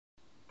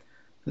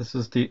This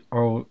is the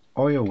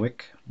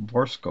Oiiwak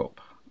Endoscope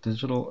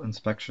digital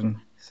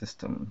inspection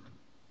system.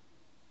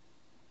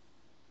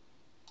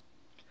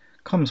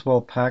 Comes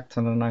well packed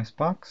in a nice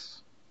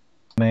box,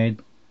 made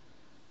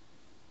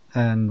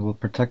and will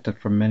protect it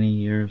for many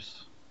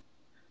years.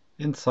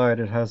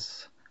 Inside it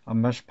has a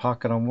mesh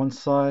pocket on one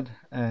side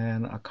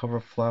and a cover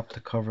flap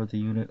to cover the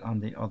unit on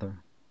the other.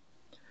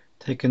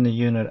 Taking the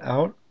unit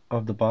out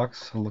of the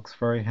box, it looks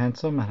very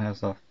handsome. It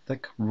has a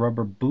thick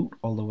rubber boot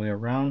all the way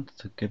around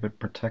to give it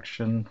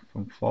protection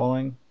from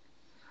falling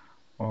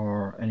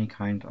or any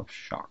kind of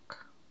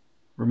shock.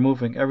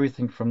 Removing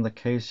everything from the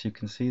case, you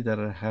can see that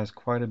it has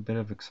quite a bit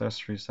of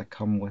accessories that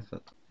come with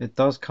it. It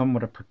does come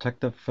with a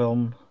protective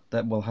film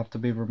that will have to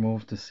be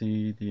removed to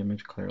see the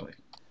image clearly.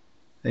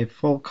 A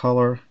full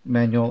color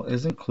manual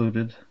is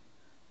included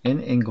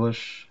in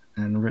English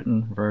and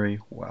written very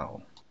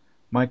well.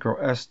 Micro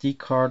SD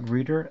card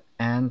reader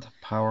and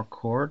power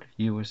cord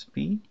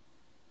USB.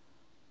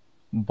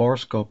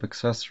 Borescope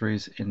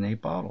accessories in a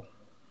bottle,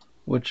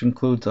 which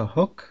includes a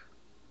hook,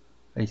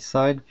 a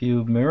side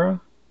view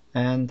mirror,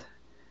 and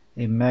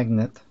a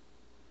magnet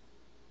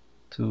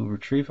to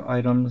retrieve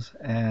items,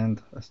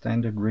 and a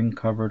standard ring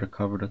cover to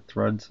cover the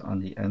threads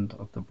on the end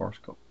of the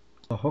borescope.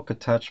 The hook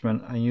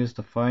attachment I use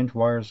to find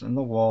wires in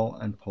the wall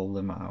and pull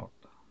them out.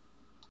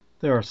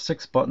 There are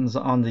 6 buttons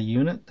on the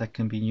unit that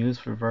can be used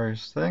for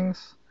various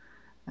things,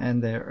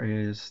 and there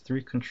is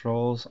 3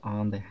 controls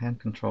on the hand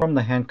control. From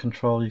the hand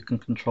control you can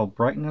control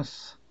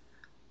brightness,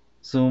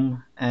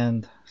 zoom,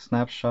 and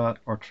snapshot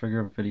or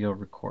trigger video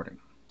recording.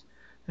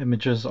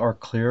 Images are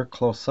clear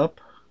close up,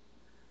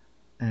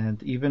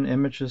 and even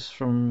images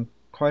from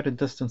quite a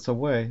distance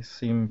away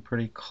seem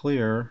pretty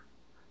clear.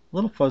 A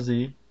little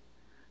fuzzy,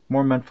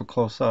 more meant for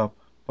close up,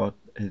 but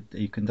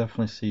you can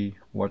definitely see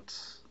what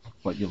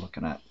you're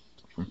looking at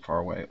from far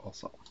away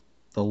also.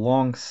 The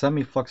long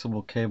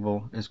semi-flexible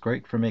cable is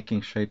great for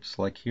making shapes,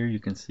 like here you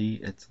can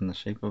see it's in the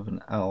shape of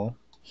an L.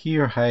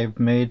 Here I've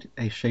made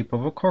a shape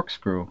of a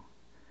corkscrew.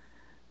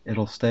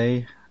 It'll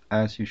stay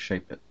as you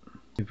shape it.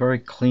 A very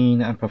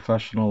clean and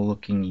professional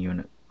looking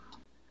unit.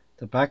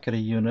 The back of the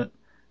unit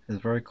is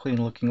very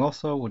clean looking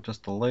also, with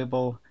just a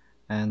label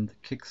and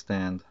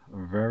kickstand.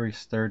 Very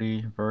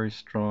sturdy, very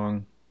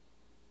strong.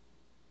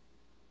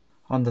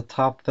 On the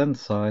top thin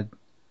side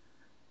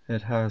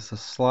it has a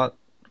slot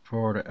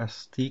for the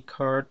SD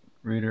card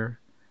reader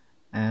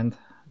and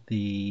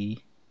the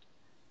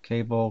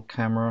cable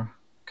camera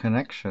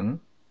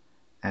connection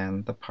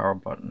and the power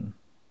button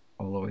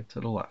all the way to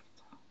the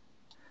left.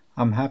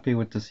 I'm happy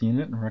with this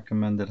unit and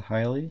recommend it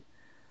highly,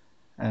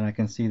 and I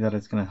can see that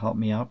it's going to help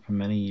me out for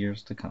many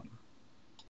years to come.